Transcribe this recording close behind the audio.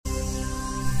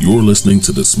You're listening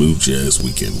to the Smooth Jazz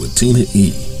Weekend with Tina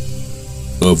E.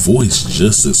 A voice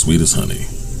just as sweet as honey,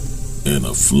 and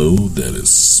a flow that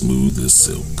is smooth as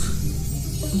silk.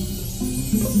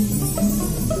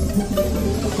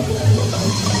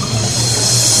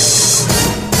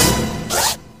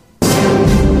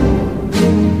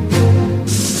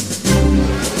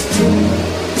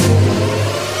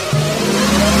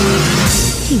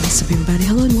 Hey, what's up, everybody?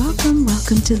 Hello and welcome.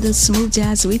 Welcome to the Smooth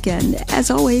Jazz Weekend.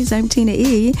 As always, I'm Tina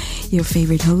E, your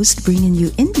favorite host, bringing you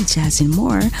indie jazz and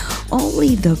more.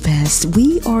 Only the best.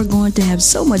 We are going to have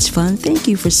so much fun. Thank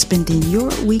you for spending your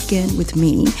weekend with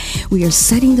me. We are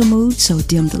setting the mood, so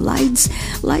dim the lights,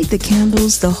 light the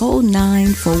candles, the whole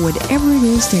nine for whatever it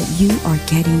is that you are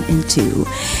getting into.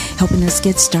 Helping us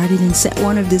get started in set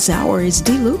one of this hour is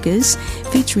D. Lucas,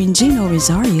 featuring Gino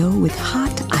Rosario with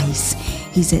Hot Ice.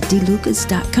 He's at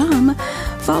dlucas.com,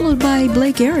 followed by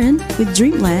Blake Aaron with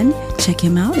Dreamland. Check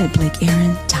him out at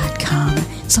blakeaaron.com.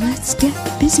 So let's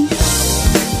get busy.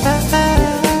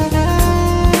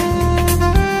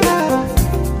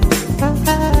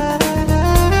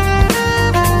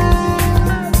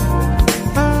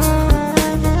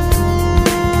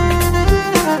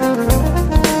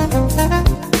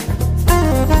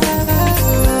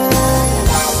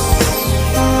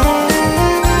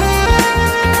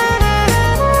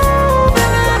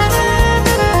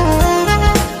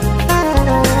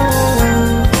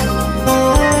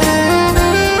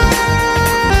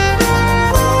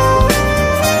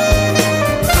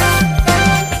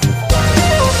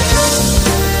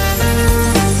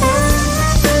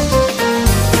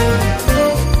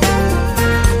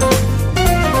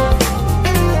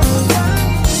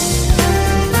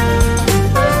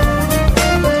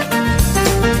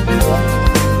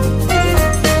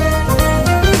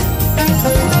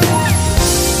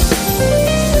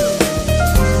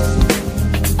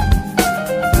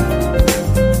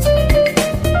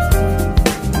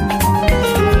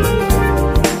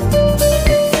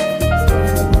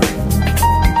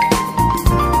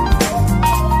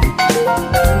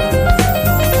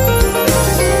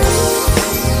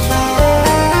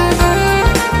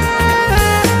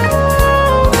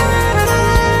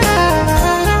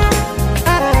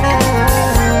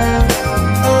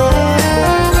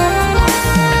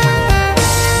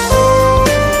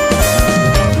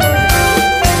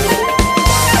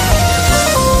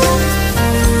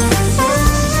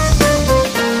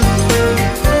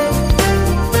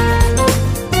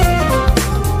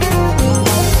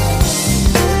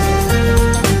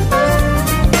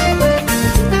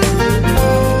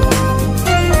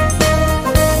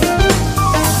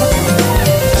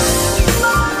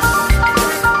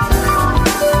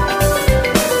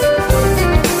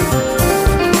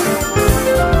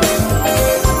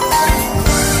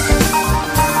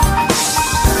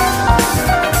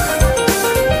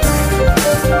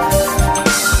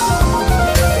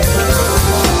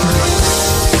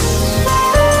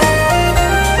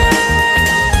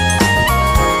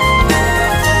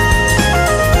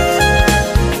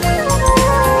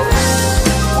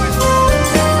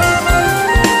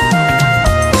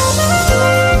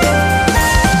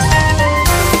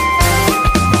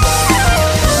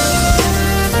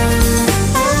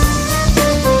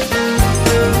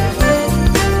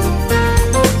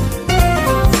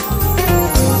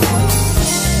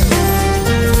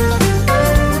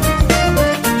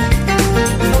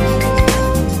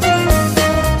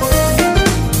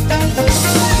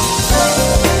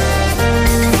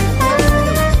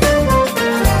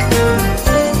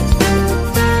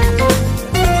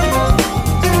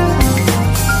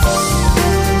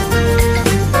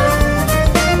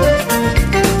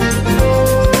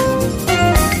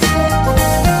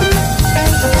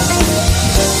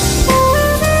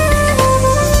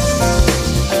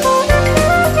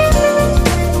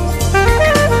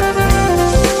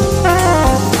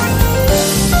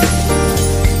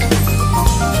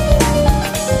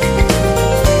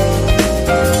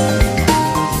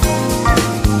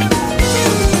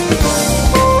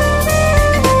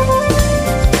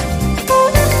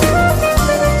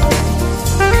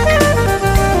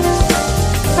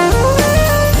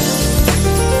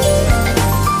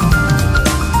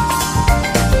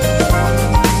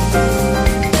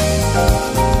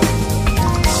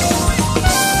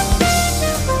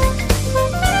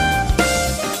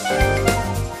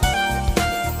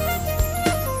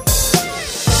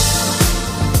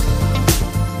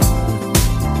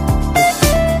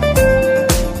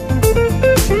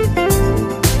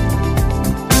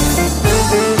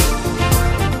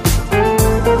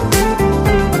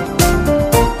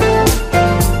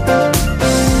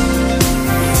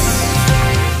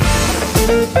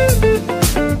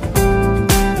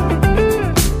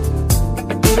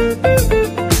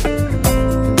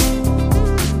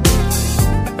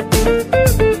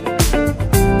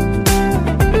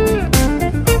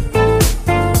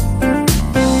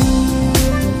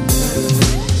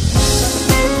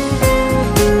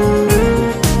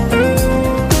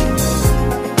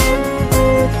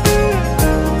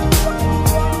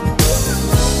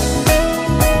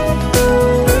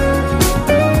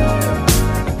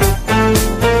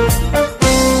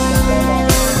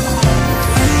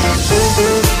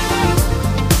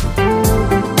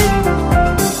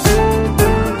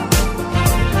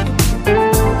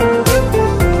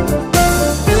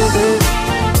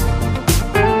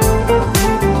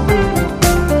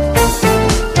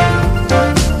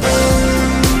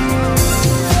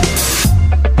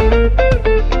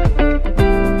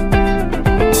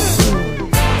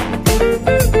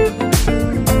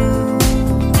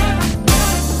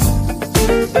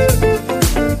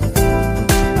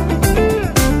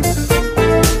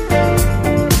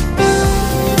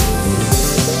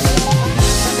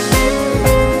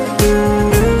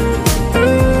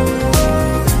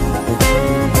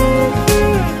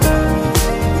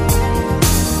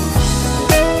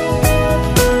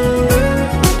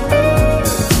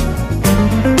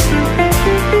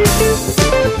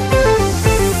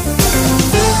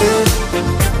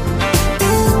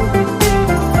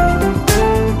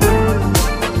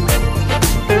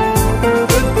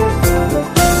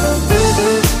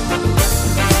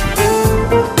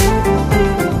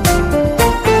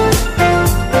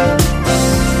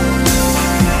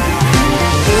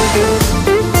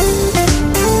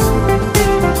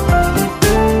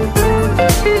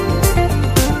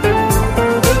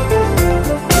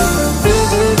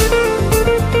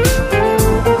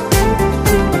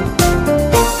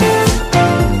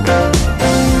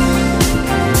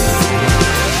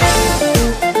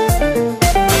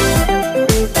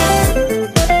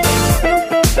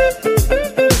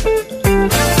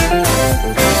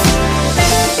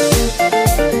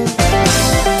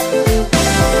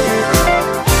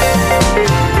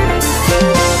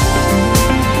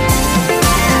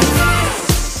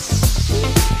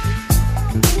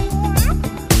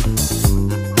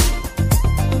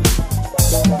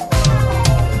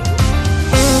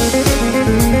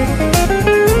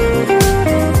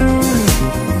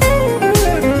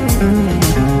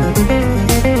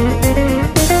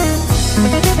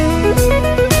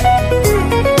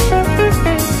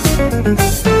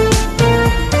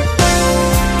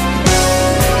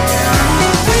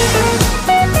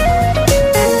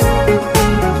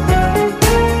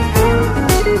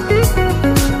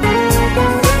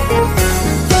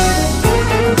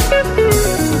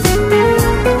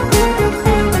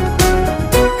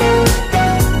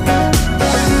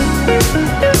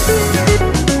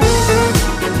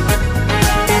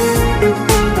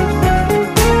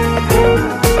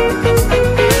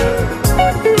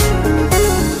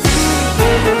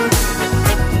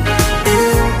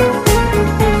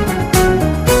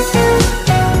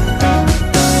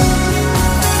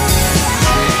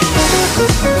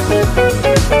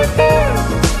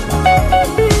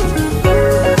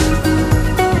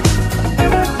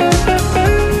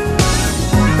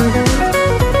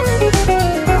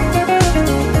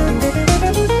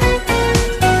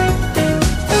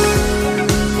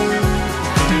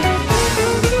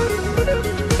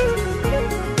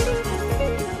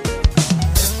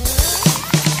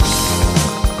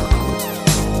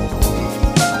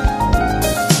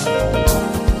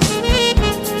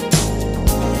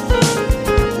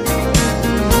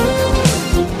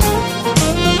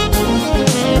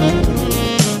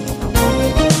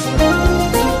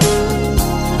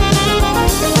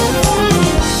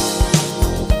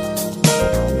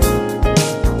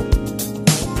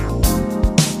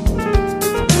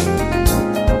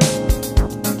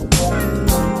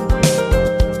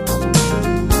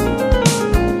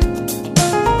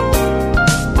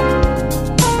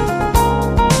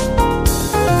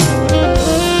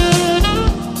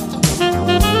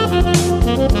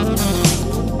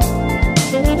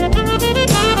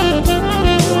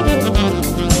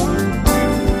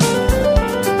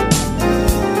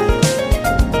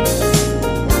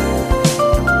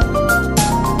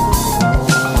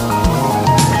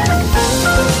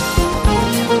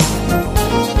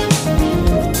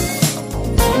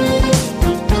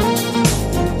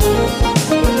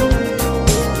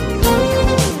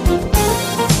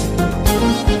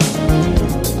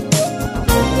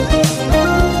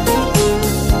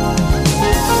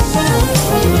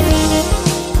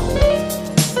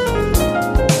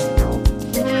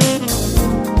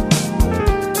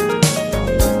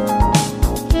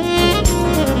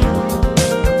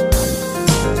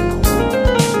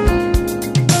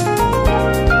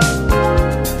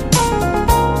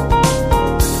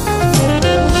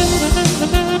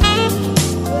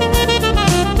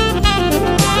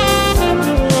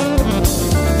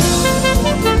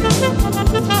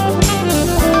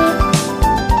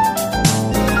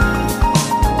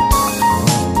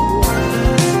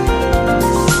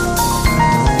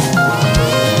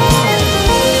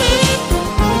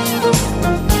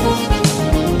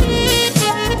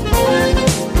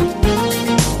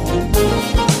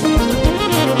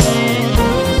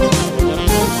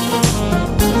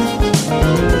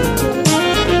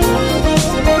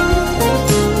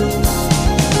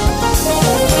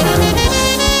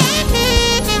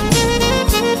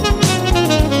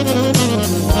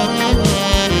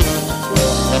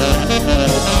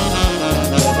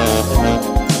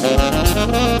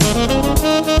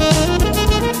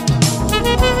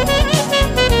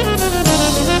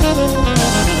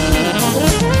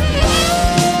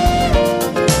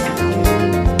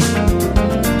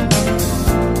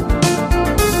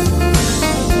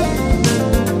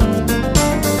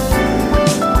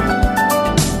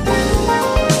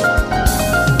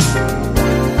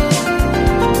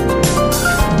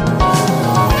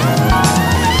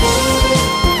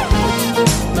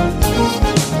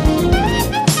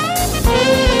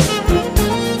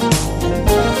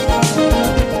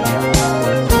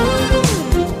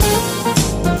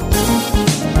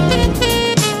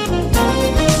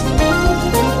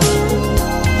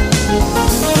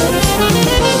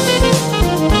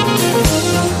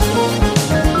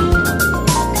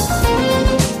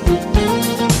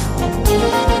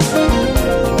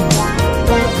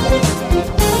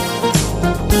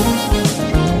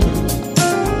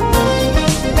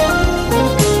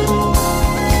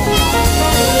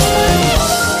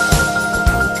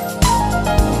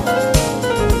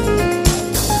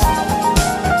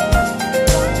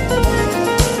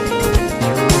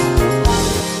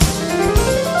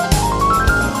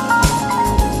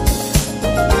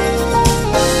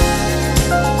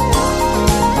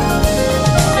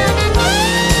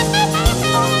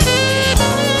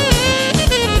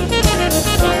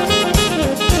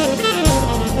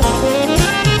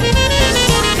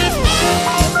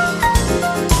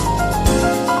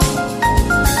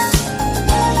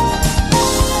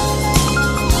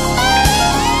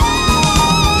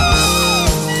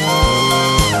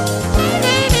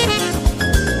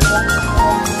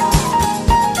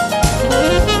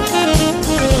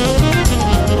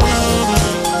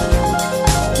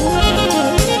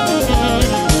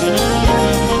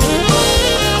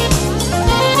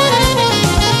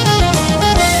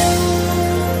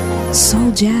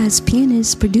 jazz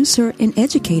pianist, producer, and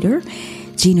educator,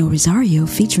 Gino Rosario,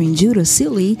 featuring Judah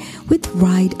Sealy with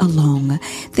Ride Along.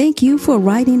 Thank you for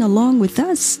riding along with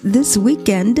us this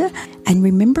weekend. And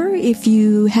remember, if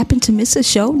you happen to miss a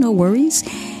show, no worries.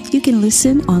 You can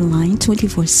listen online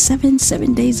 24/7,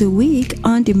 7 days a week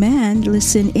on demand.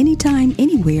 Listen anytime,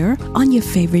 anywhere on your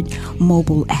favorite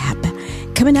mobile app.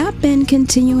 Coming up and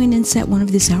continuing in set one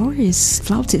of this hour is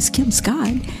flautist Kim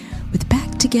Scott with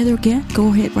Back Together Again. Go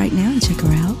ahead right now and check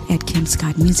her out at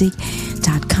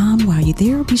kimscottmusic.com. While you're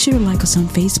there, be sure to like us on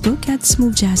Facebook at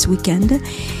Smooth Jazz Weekend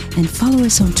and follow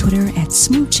us on Twitter at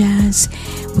Smooth Jazz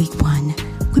Week 1.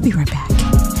 We'll be right back.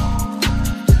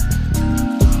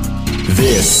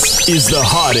 This is the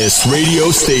hottest radio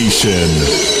station.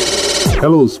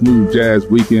 Hello, Smooth Jazz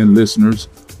Weekend listeners.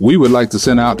 We would like to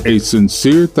send out a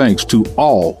sincere thanks to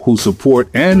all who support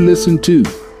and listen to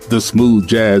the Smooth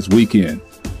Jazz Weekend.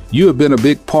 You have been a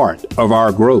big part of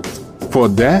our growth. For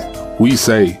that, we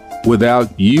say,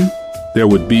 without you, there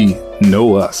would be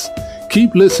no us.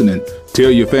 Keep listening. Tell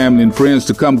your family and friends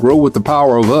to come grow with the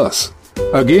power of us.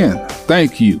 Again,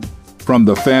 thank you from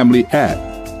the family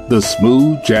at the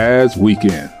Smooth Jazz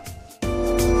Weekend.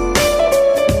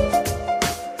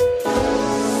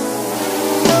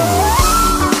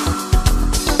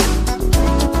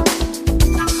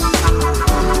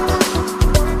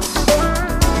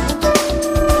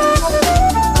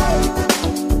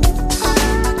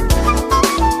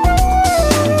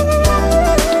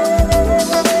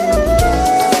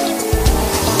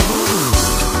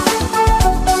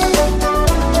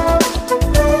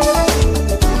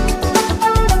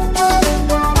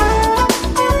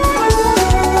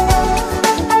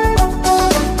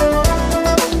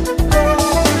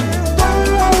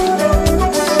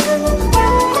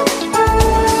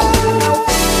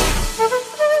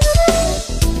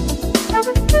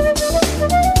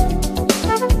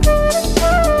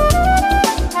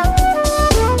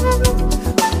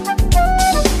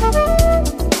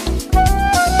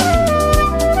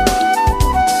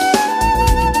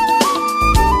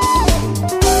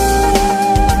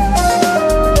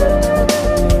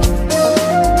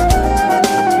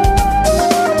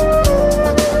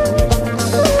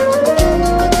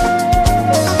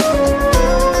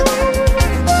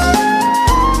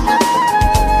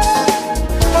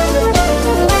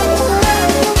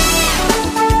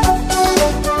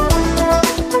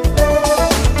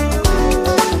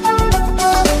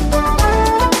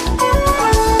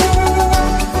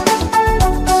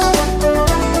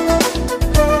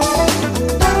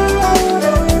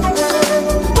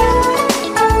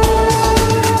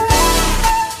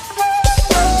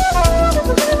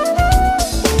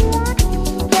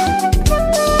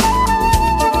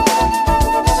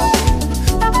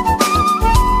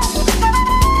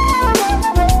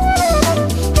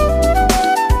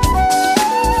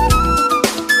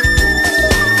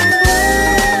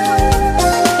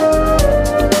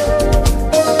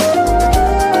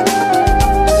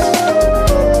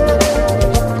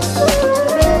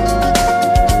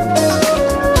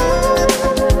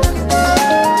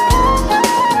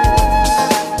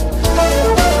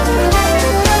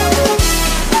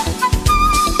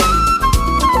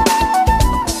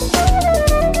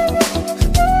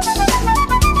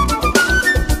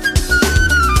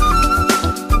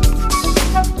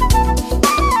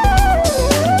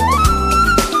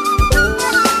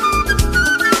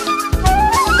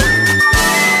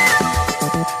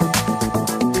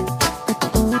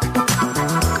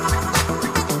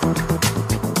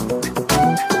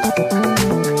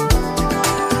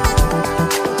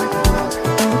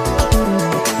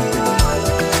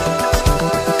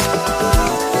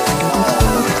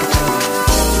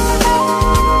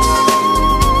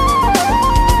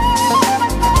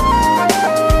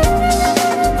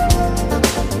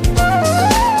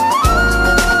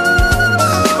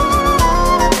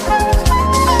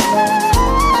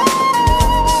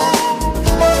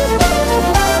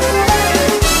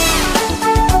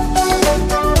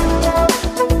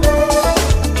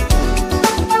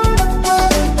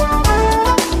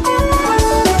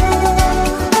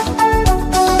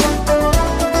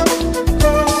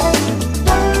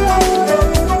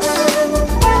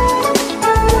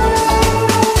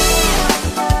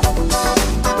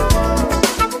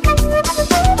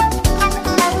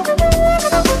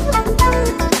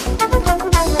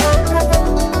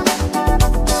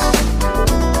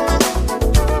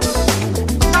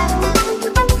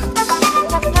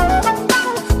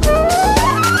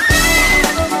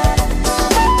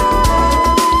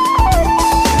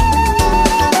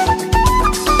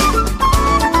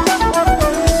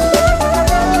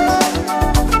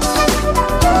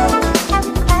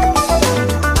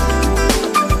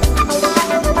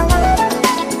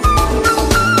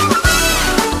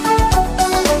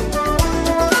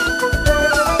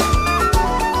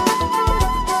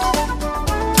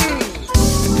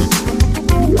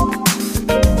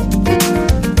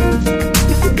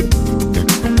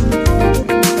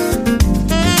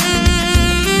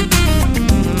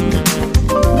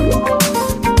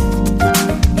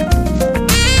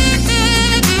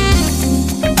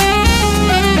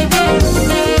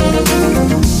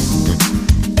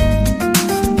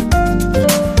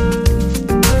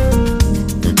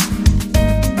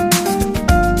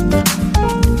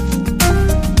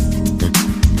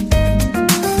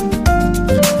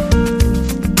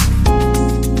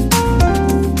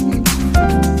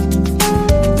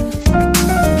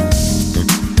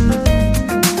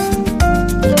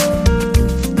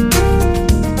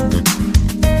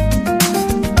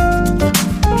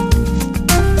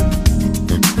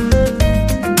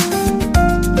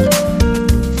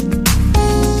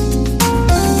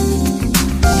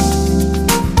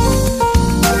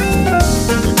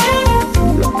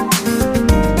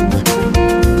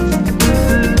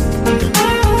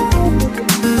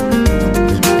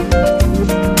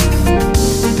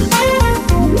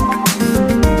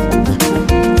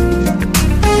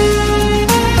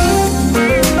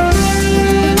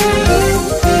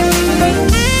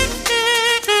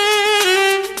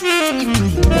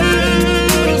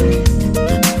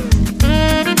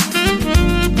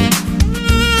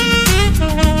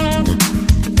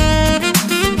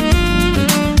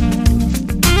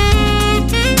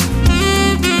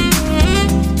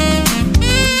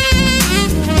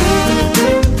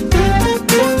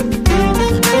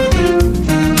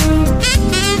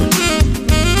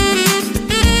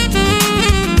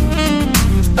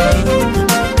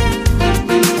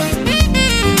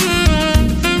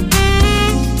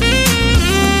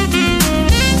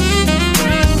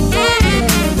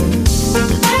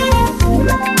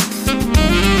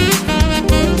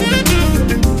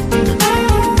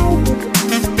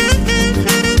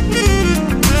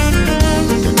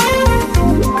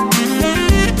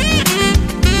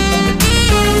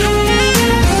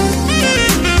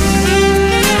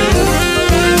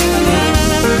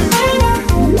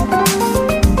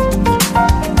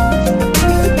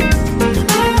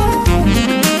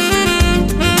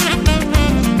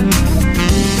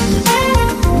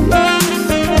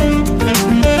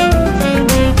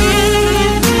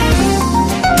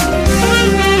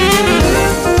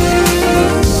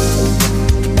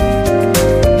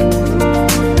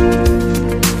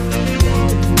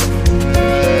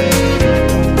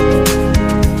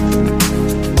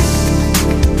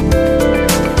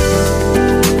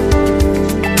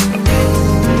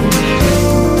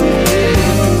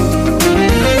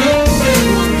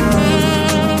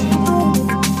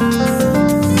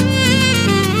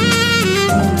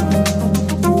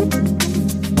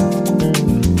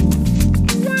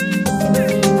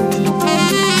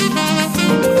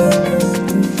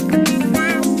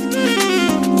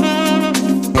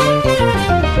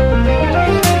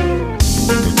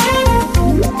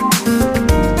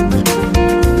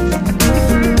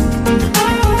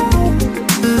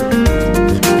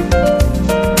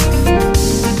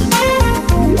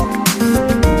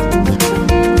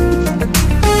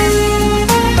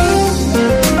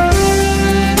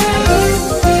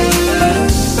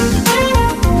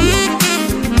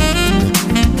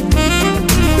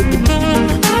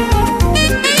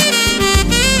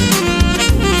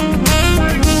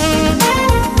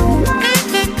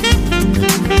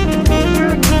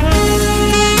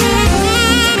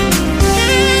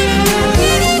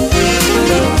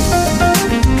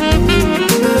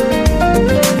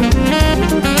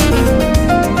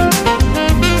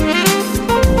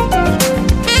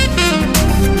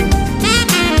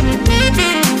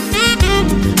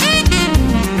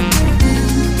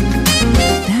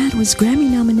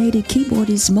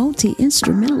 Japanese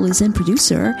multi-instrumentalist and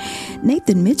producer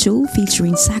Nathan Mitchell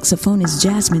featuring saxophonist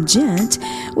Jazmin Gent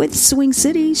with Swing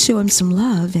City. Show him some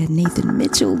love at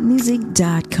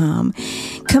nathanmitchellmusic.com.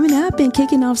 Coming up and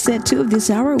kicking off set 2 of this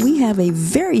hour, we have a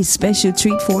very special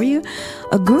treat for you.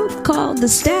 A group called The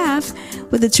Staff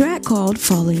with a track called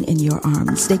Falling in Your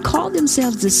Arms. They call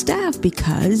themselves The Staff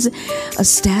because a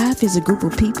staff is a group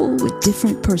of people with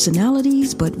different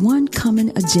personalities but one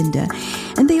common agenda.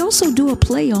 And they also do a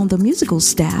play on the musical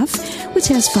staff, which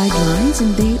has 5 lines,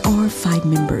 and they are 5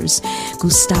 members: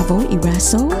 Gustavo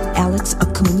Iraso, Alex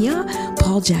Acuna,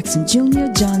 Paul Jackson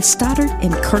Jr., John Stoddard,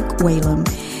 and Kirk Whalum.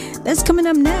 That's coming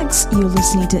up next. You're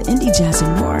listening to Indie Jazz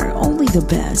and More, only the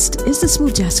best. It's the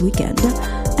Smooth Jazz Weekend.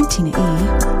 I'm Tina E.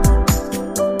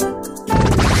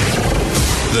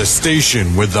 The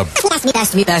station with the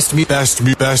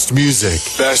best music.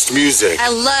 Best music. I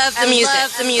love the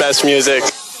music. Best music.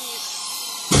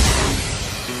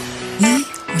 We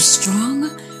are strong,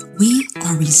 we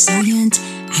are resilient,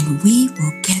 and we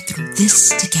will get through this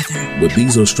together. But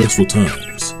these are stressful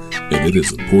times, and it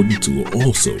is important to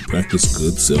also practice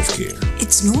good self-care.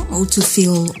 It's normal to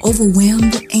feel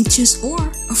overwhelmed, anxious,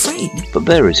 or afraid. But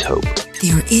there is hope.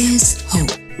 There is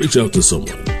hope. Reach out to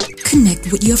someone.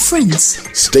 Connect with your friends.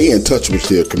 Stay in touch with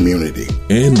your community.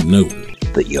 And know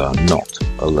that you are not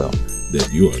alone.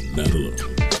 That you are not alone.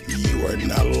 You are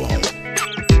not alone.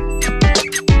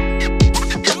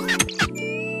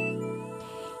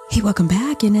 Hey, welcome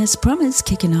back, and as promised,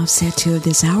 kicking off set 2 of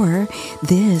this hour,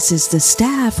 this is The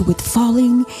Staff with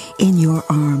Falling in Your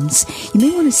Arms. You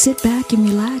may want to sit back and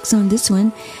relax on this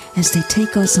one as they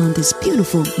take us on this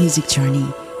beautiful music journey.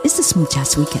 It's the Smooth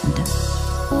Jazz Weekend.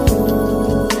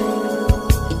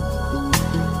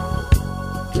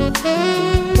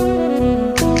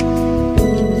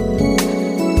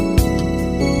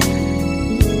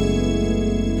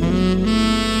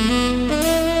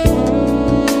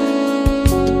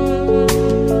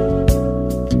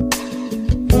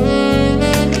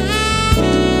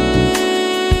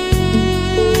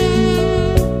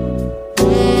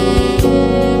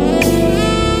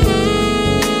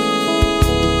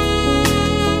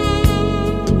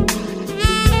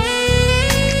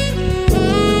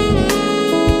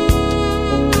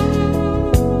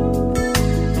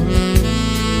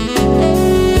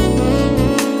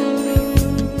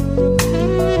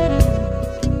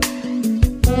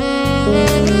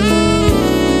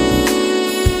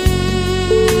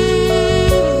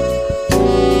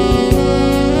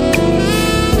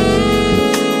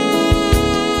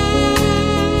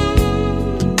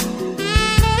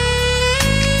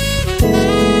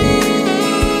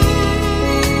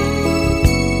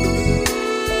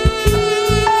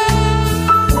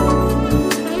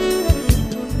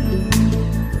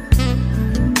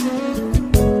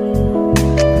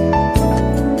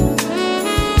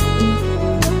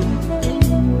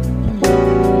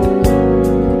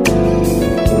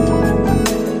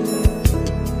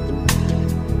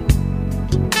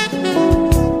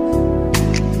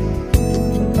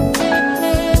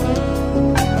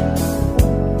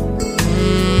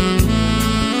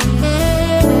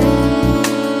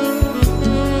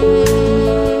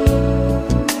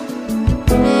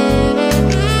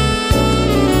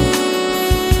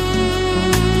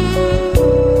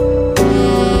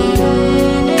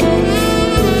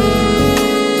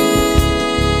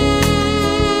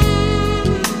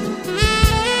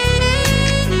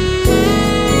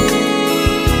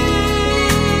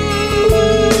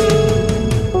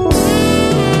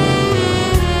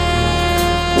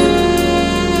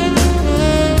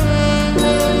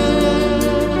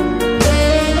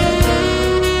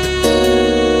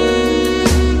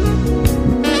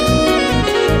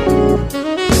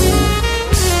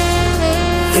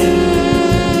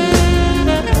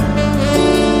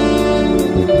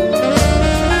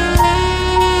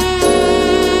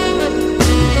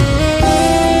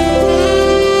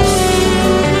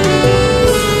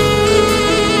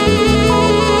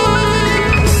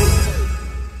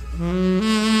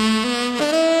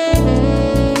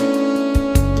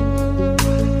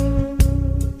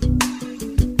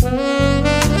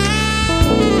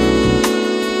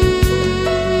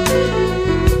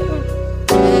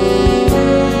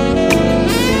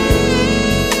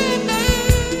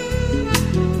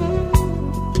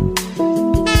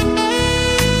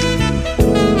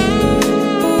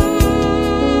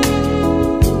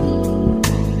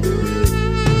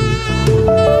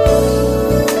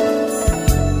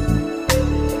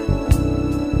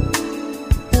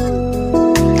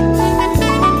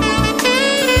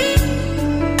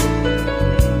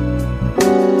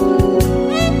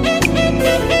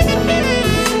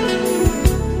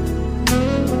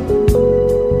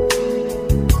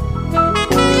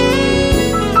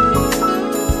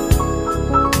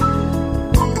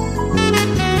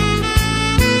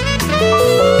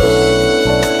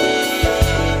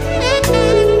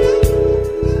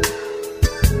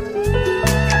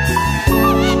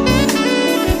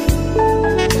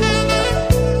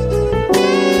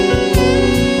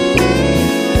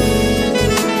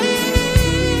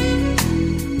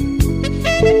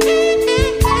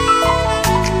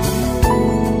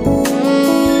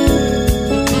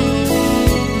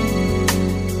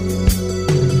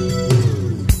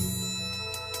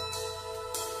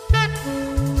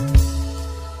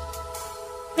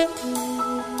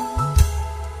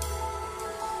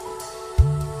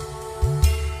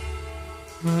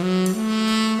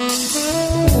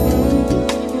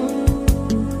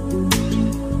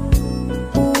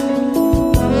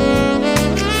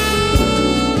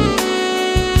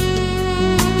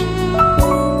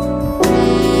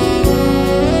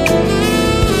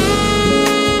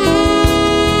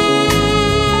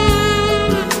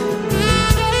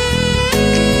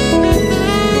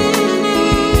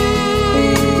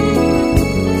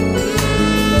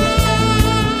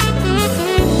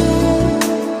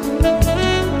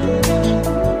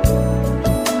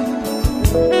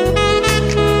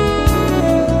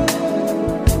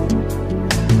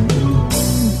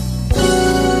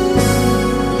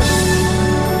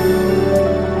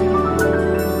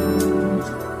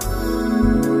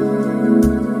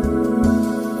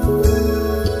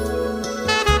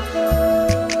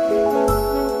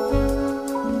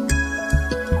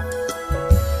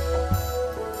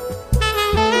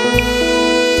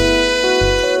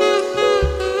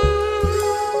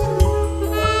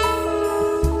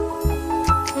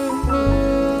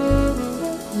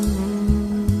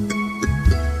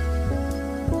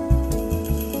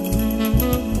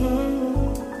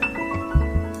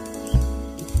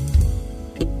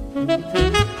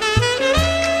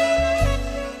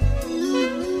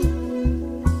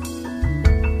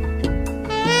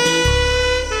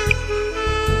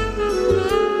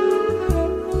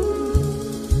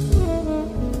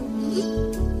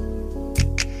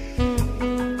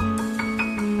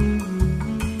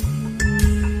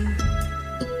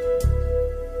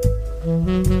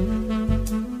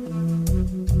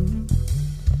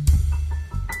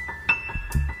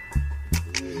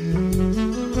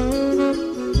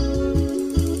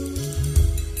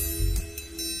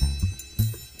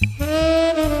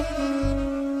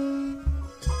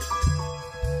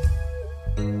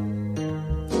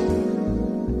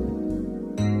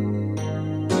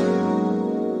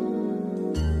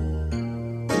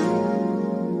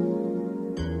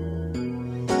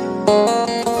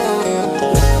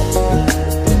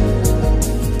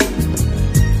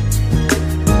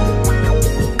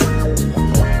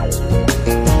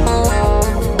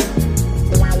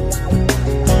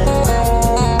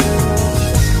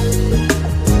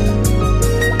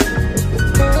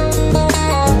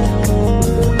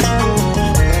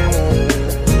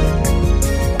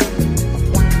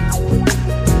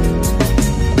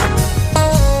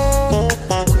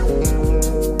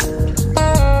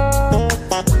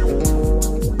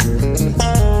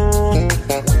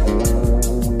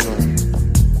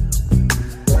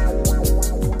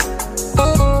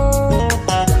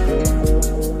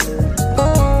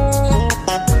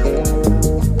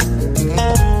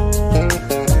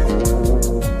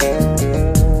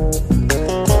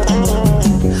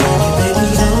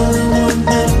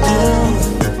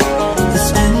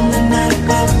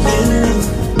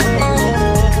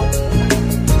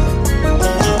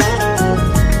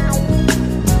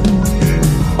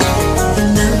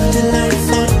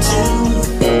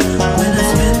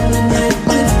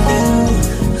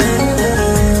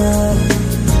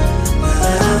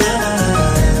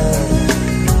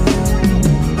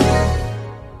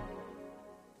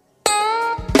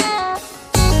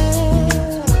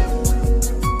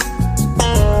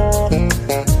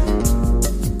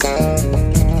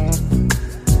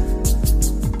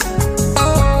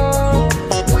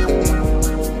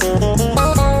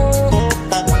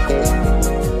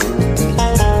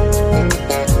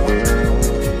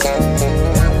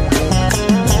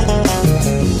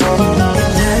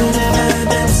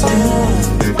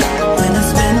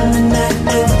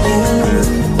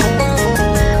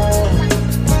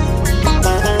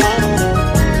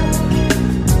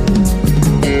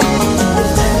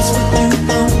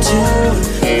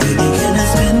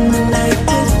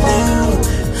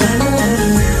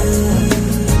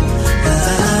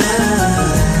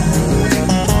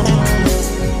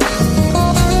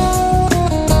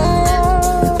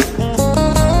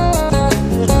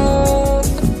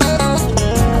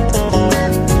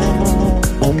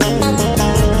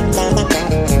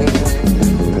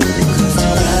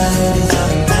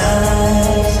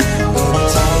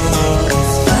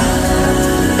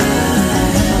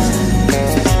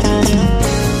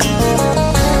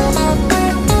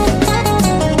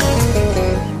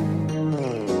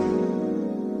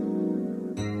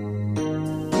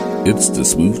 It's the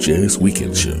Smooth Jazz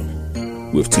Weekend Show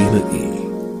with Tina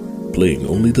E, playing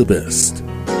only the best.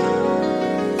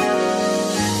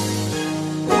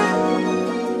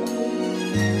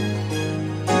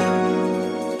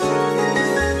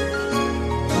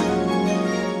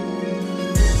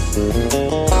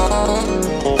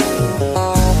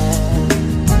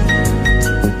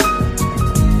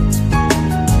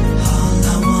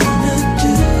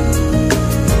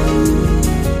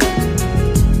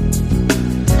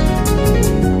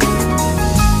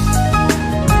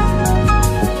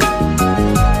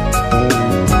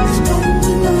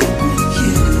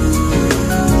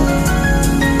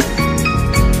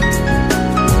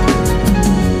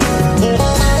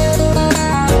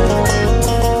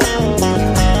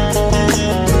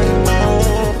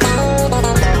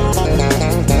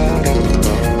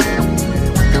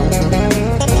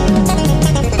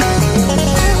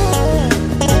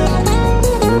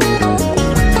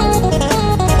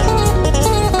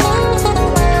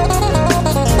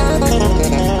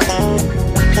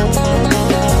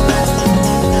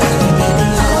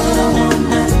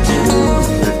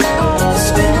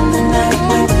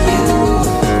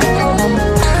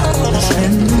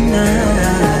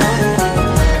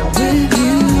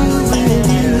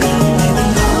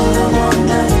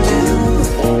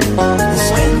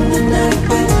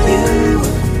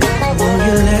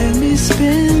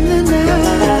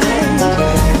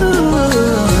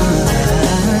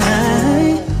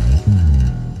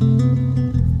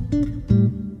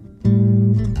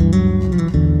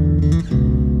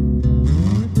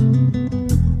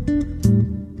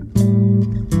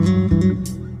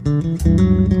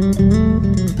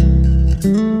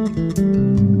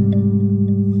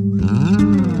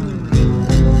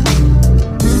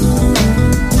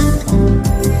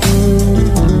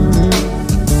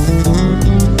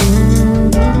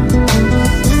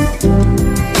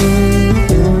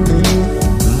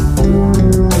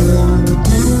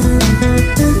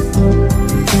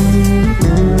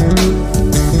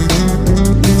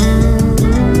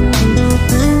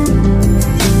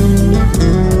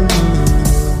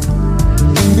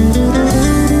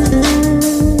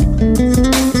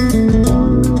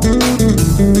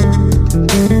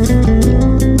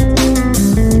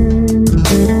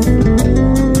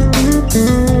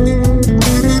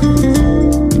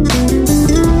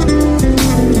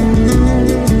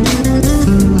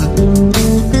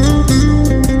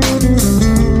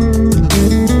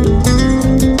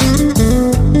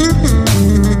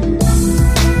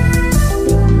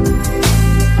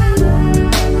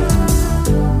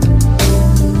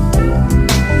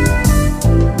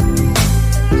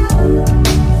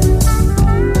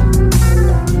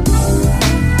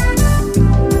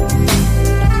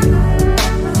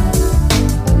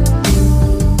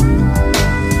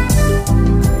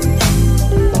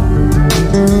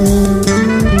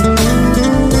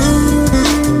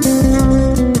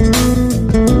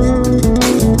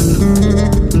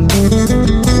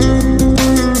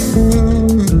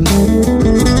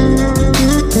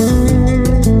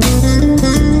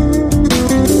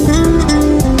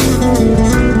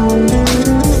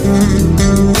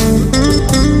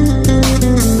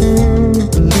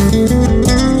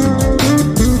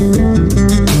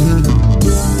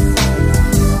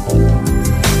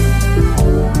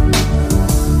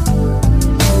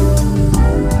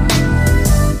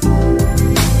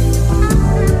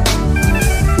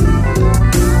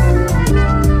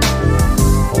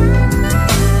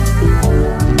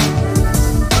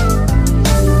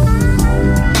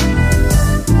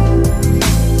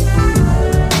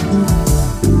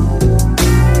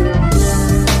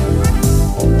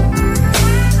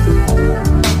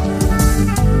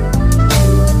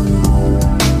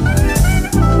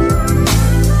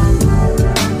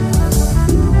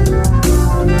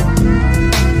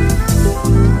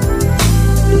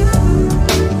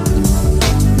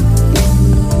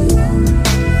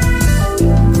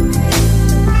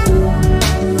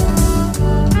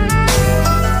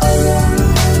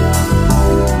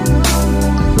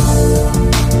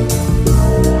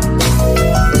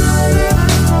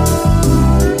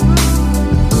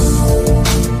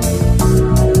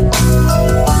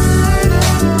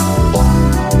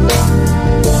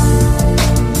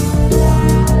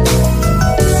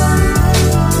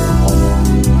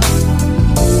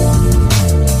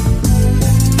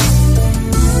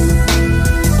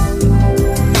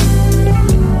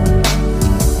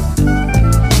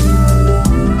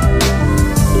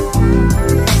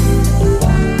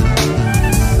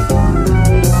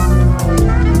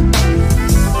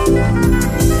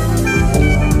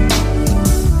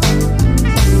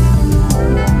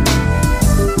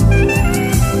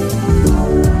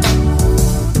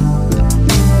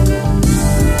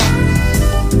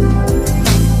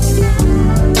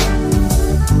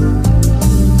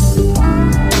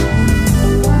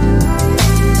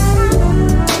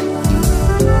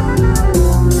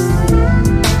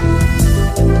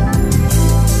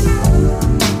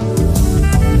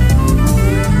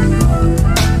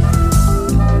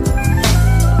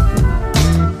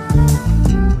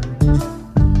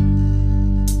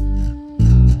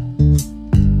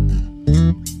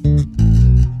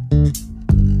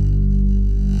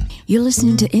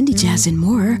 listening to Indie Jazz and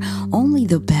More, only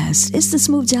the best. It's the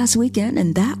Smooth Jazz Weekend,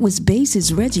 and that was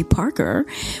bassist Reggie Parker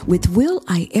with Will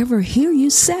I Ever Hear You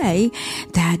Say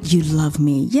That You Love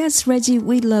Me? Yes, Reggie,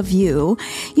 we love you.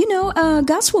 You know,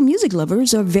 gospel music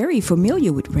lovers are very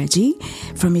familiar with Reggie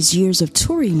from his years of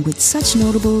touring with such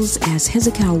notables as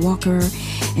Hezekiah Walker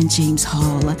and James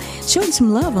Hall. Show him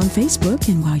some love on Facebook,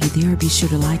 and while you're there, be sure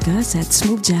to like us at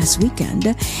Smooth Jazz Weekend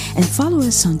and follow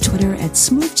us on Twitter at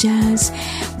Smooth Jazz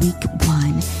Week 1.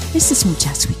 It's the Smooth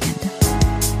Jazz Weekend.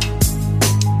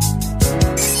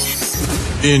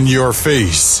 In your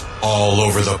face, all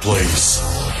over the place.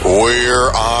 We're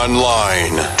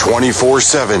online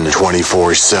 24/7.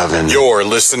 24/7. You're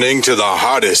listening to the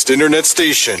hottest internet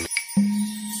station.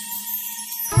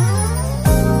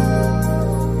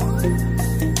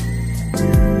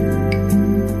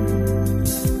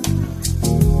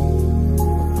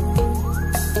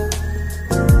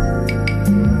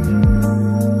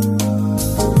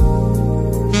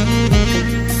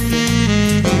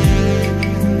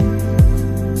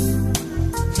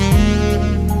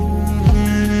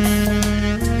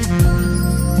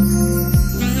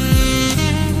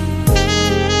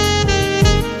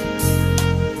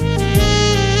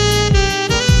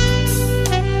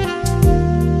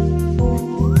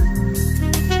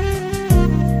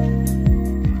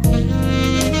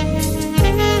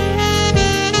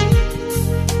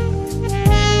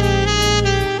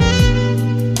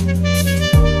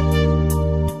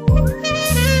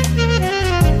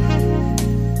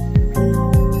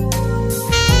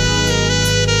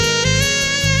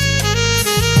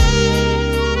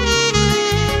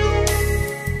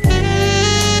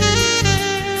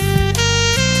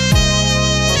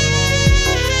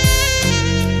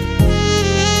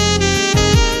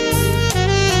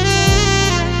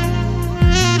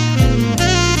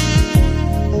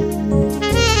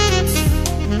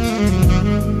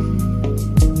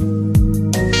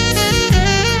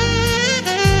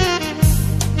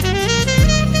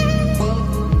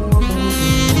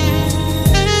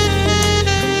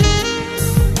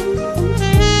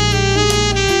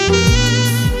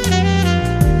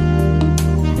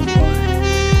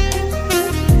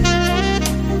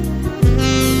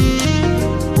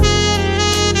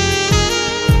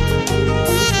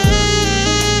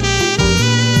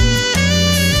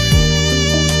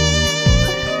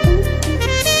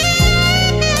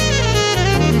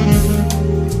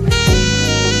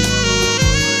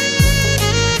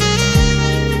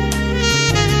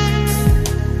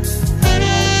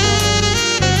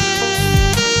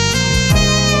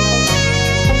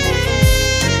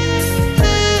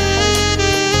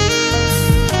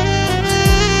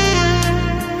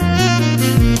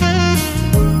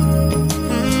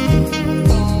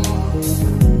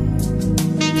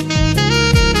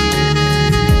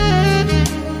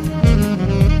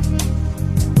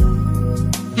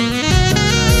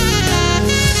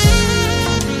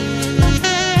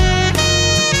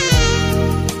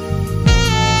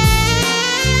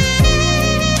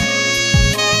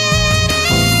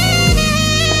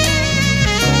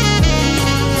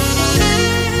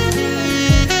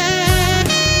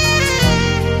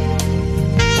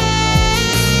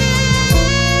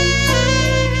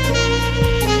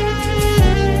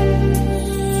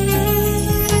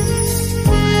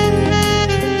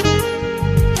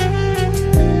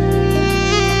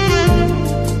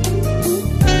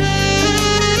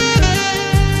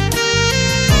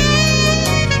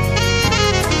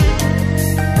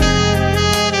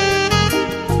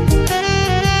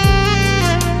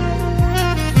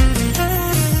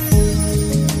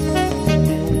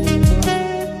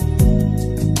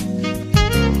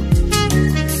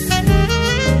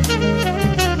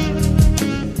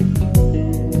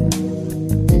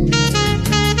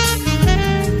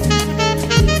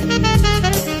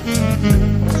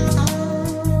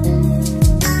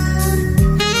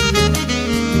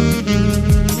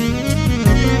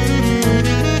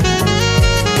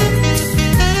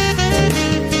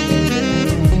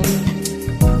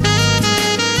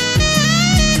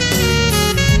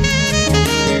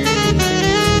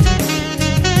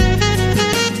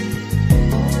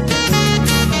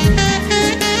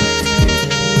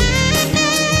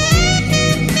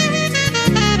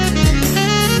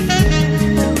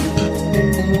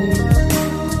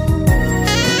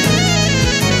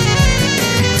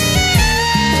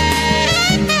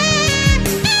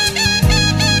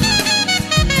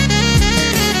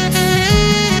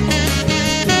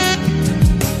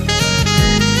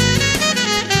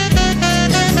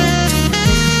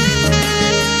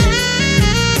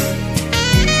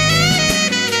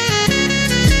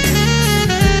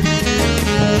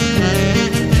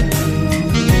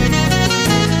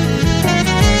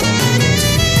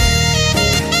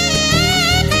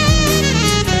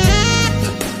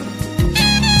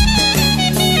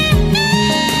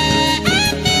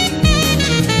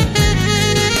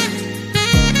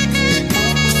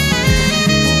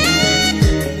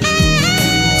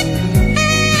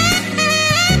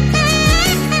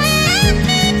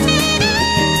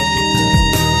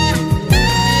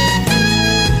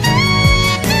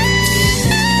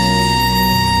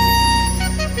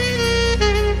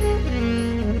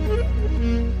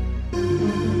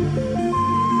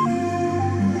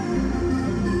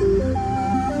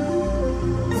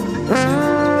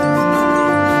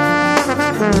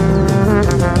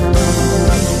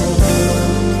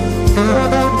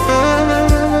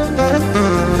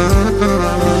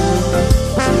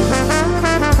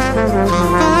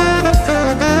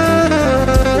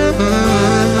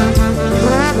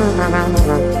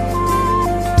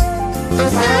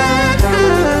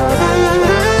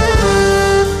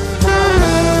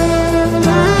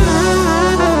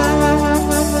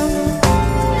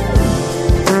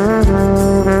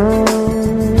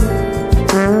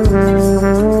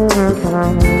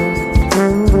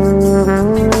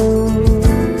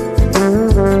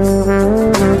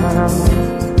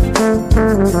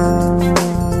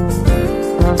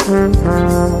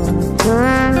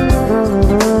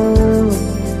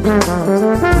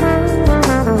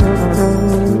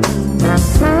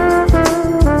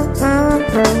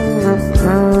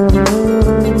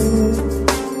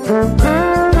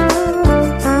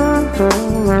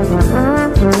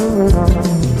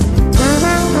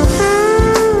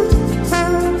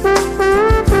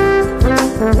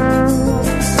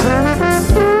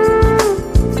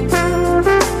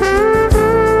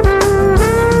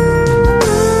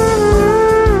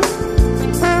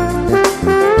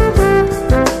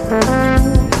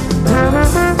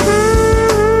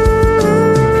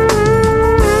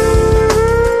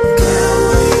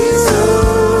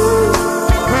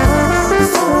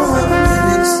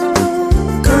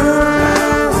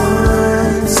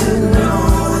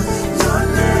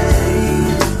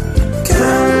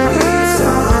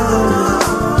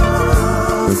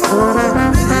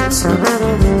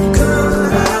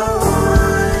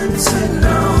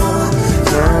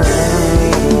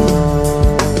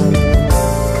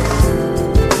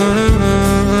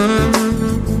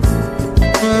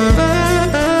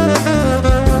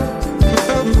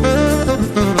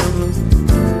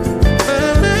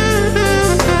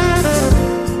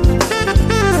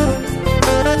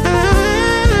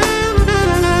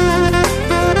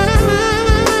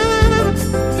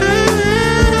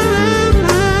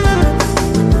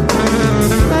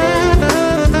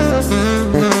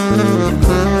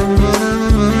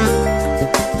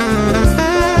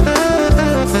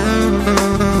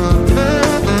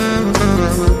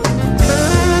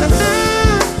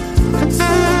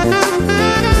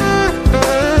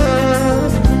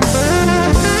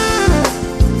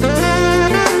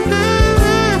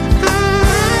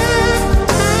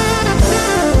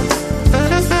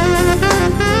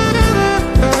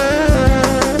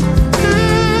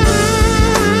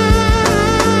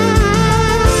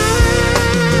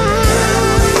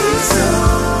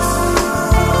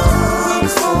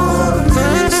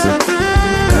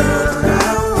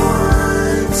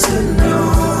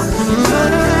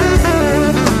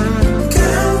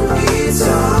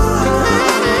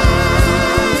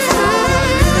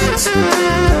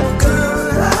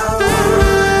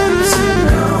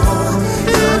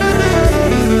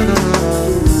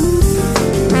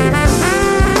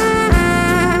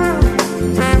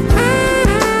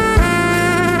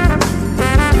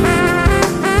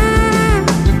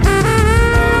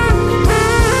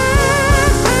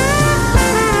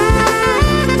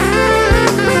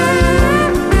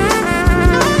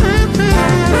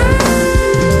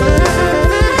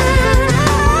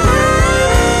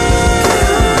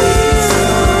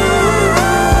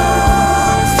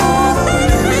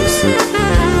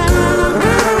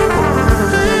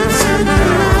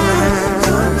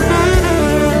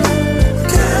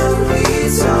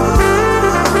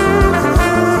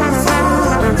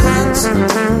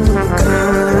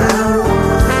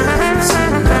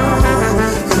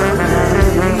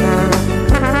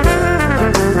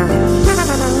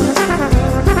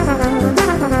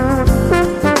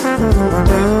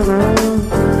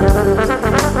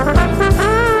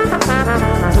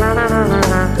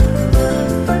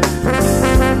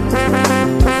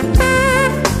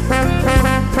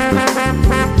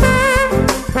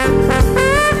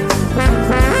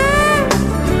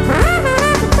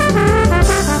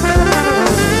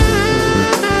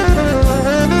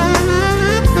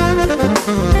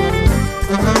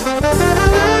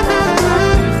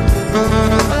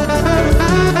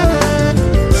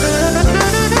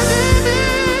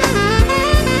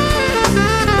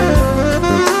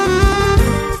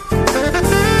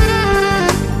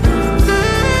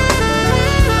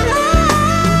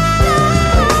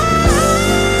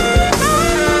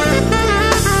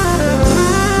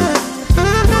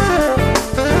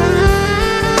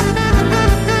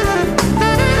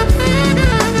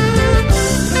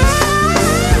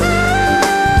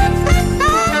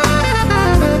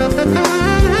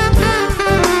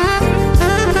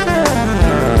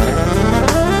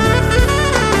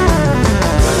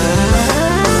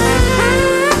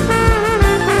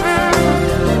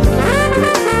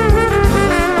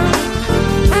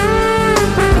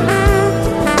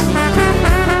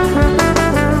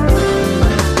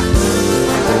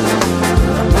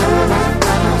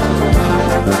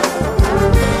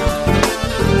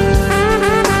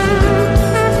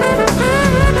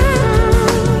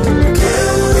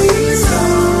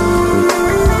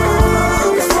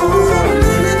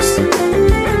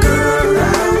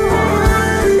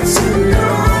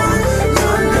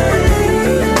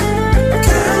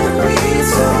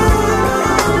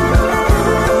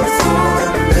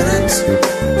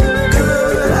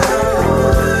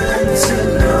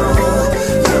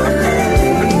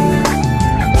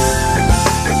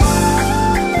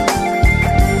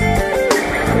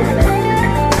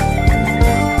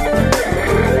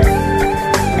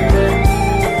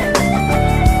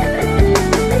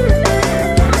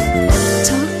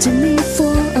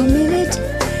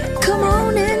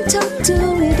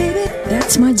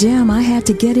 jam. I had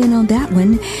to get in on that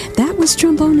one. That was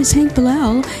trombonist Hank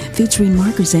Bilal featuring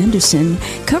Marcus Anderson,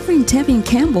 covering Tevin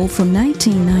Campbell from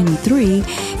 1993,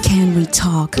 Can We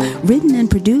Talk, written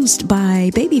and produced by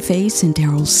Babyface and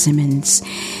Daryl Simmons.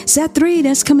 Set 3,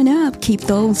 that's coming up. Keep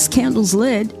those candles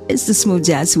lit. It's the Smooth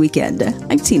Jazz Weekend.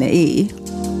 I'm Tina E.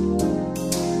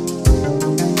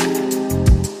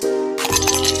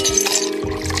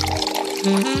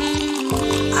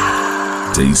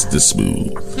 Taste the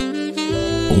smooth.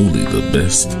 Only the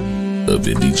best of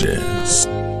indie jazz.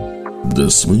 The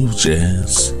Smooth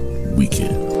Jazz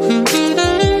Weekend.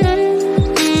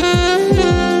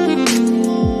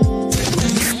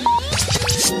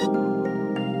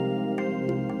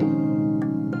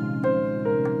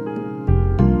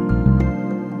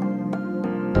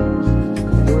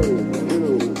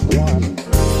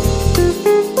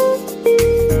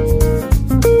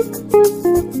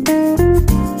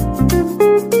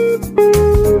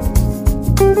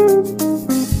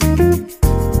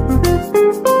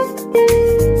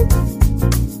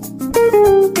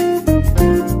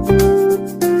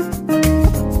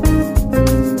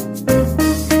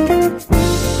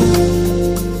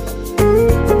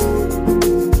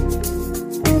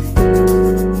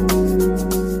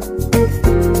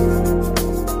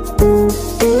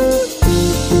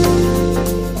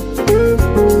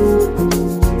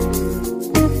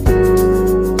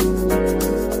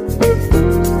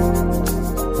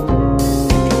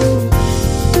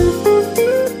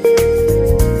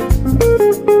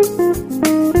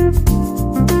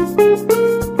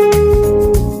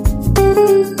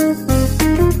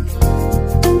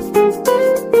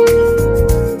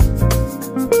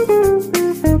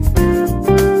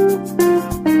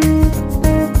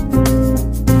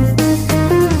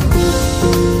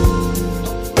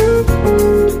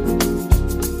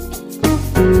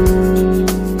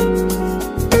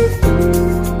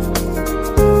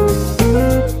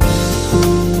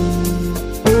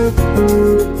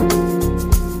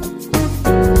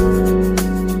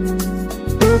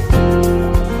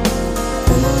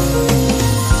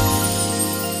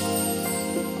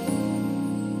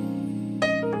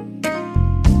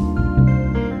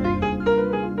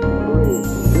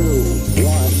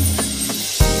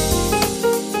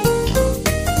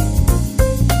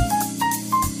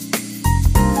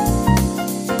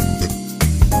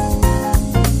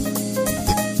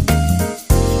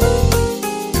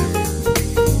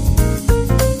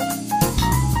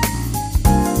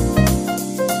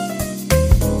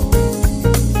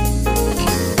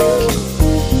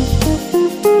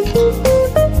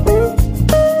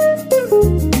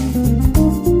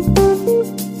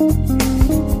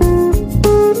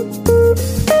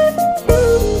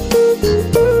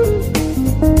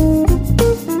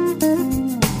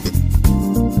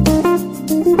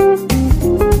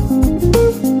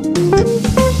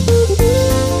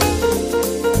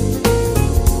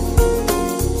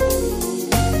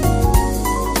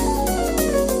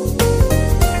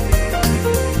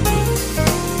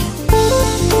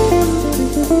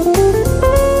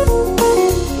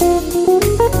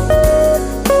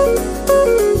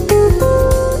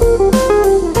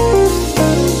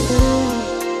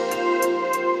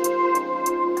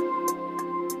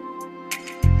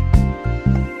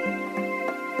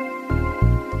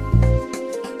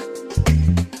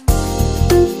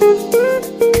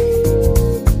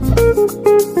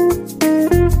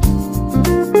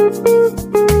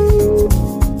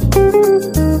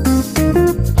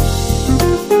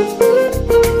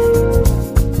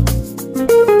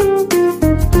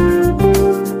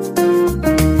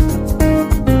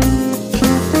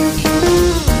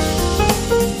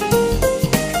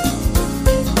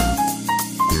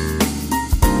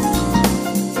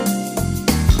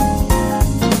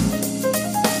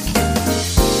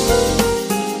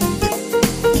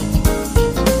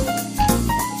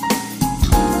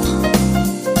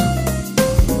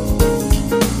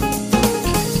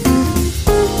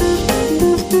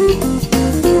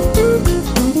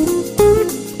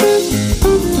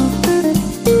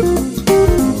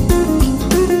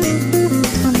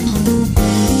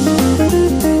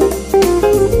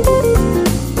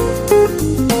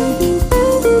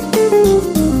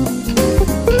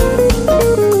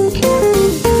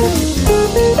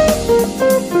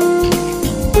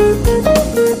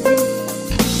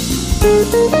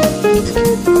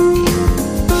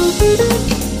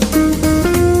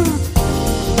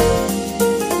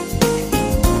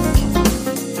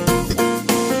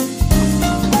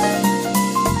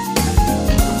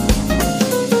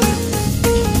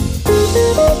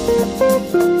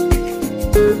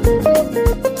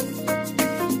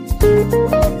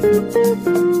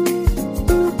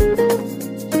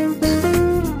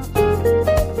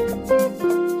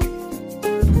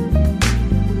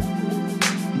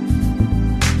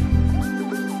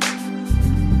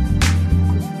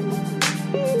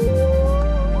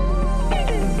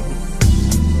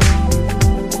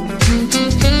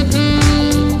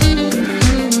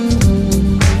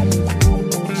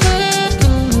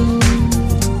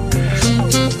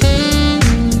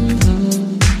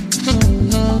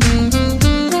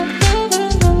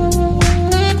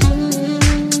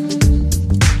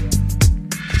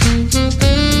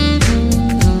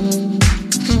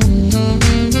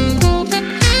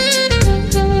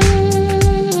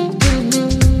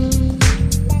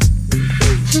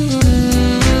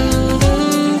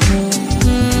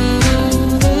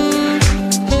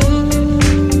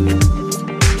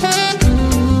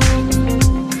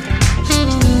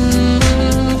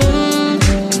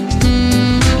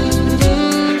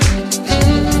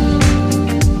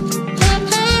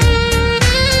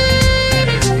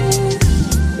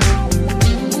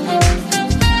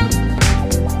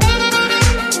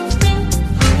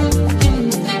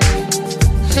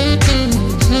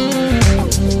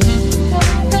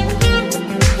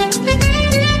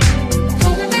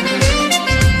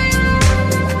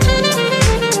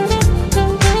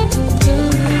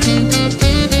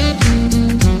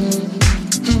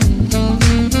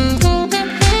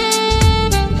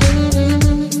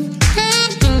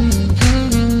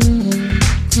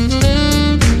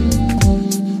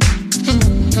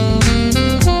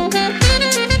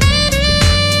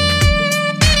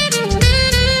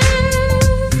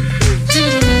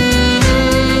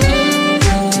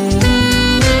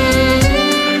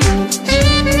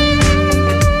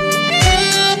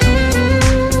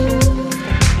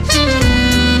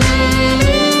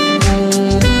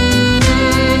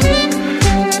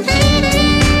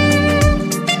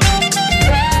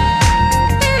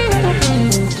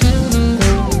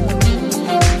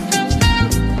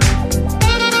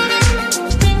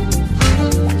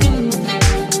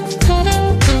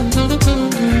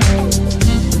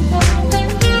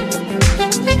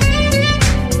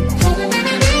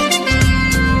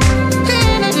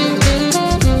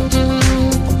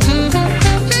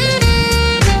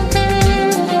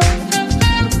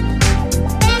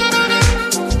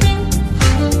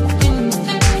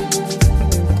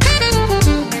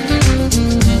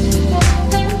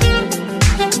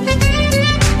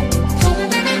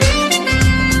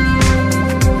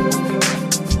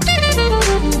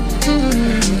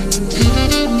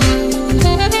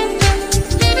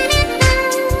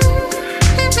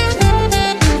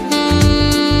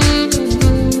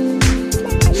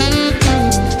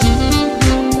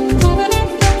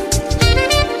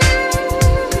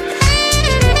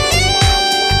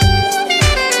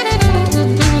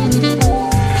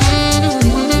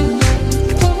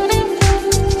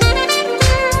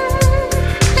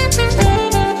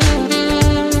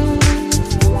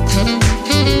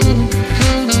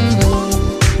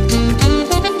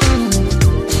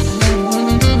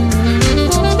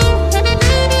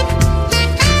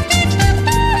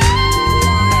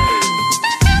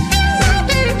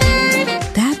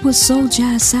 was soul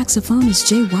jazz saxophonist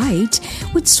Jay White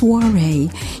with Soiree.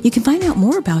 You can find out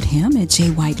more about him at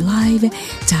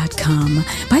jwhitelive.com.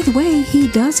 By the way, he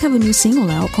does have a new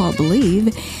single out called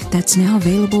Believe that's now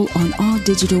available on all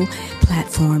digital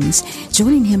platforms.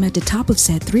 Joining him at the top of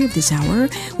set 3 of this hour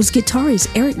was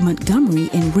guitarist Eric Montgemery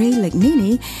and Ray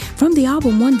Legnini from the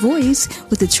album One Voice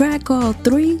with a track called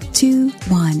 3, 2,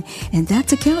 1. And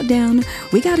that's a countdown.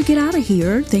 We got to get out of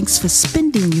here. Thanks for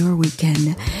spending your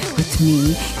weekend with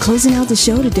me. Closing out the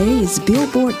show today is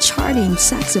Billboard charting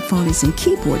saxophonist and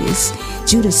keyboardist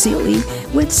Judah Seeley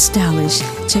with Stylish.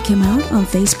 Check him out on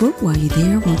Facebook while you're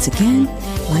there. Once again,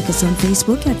 like us on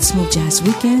Facebook at Smooth Jazz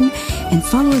Weekend and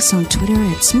follow us on Twitter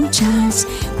at Smooth Jazz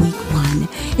Week 1.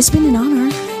 It's been an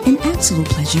honor, an absolute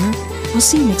pleasure. I'll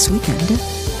see you next weekend.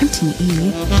 I'm Tina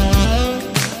E.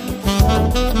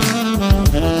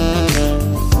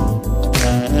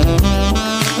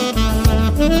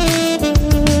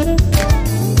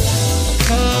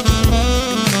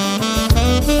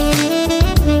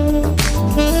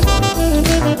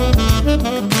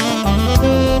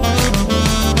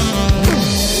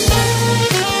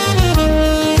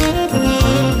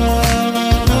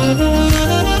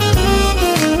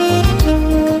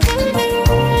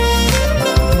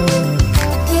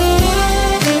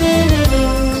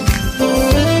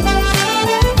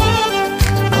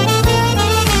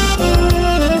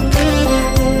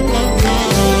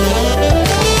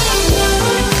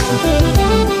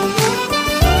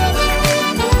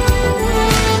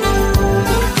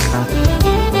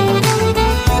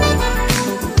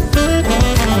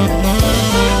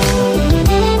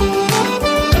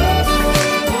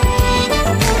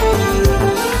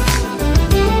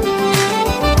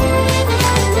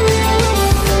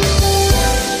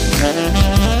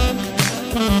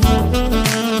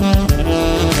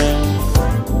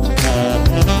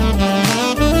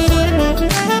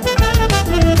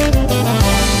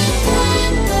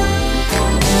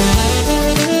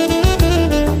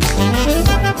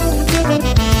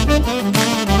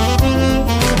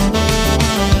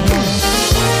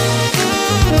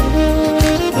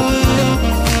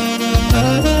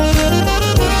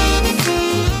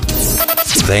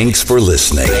 Thanks for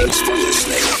listening.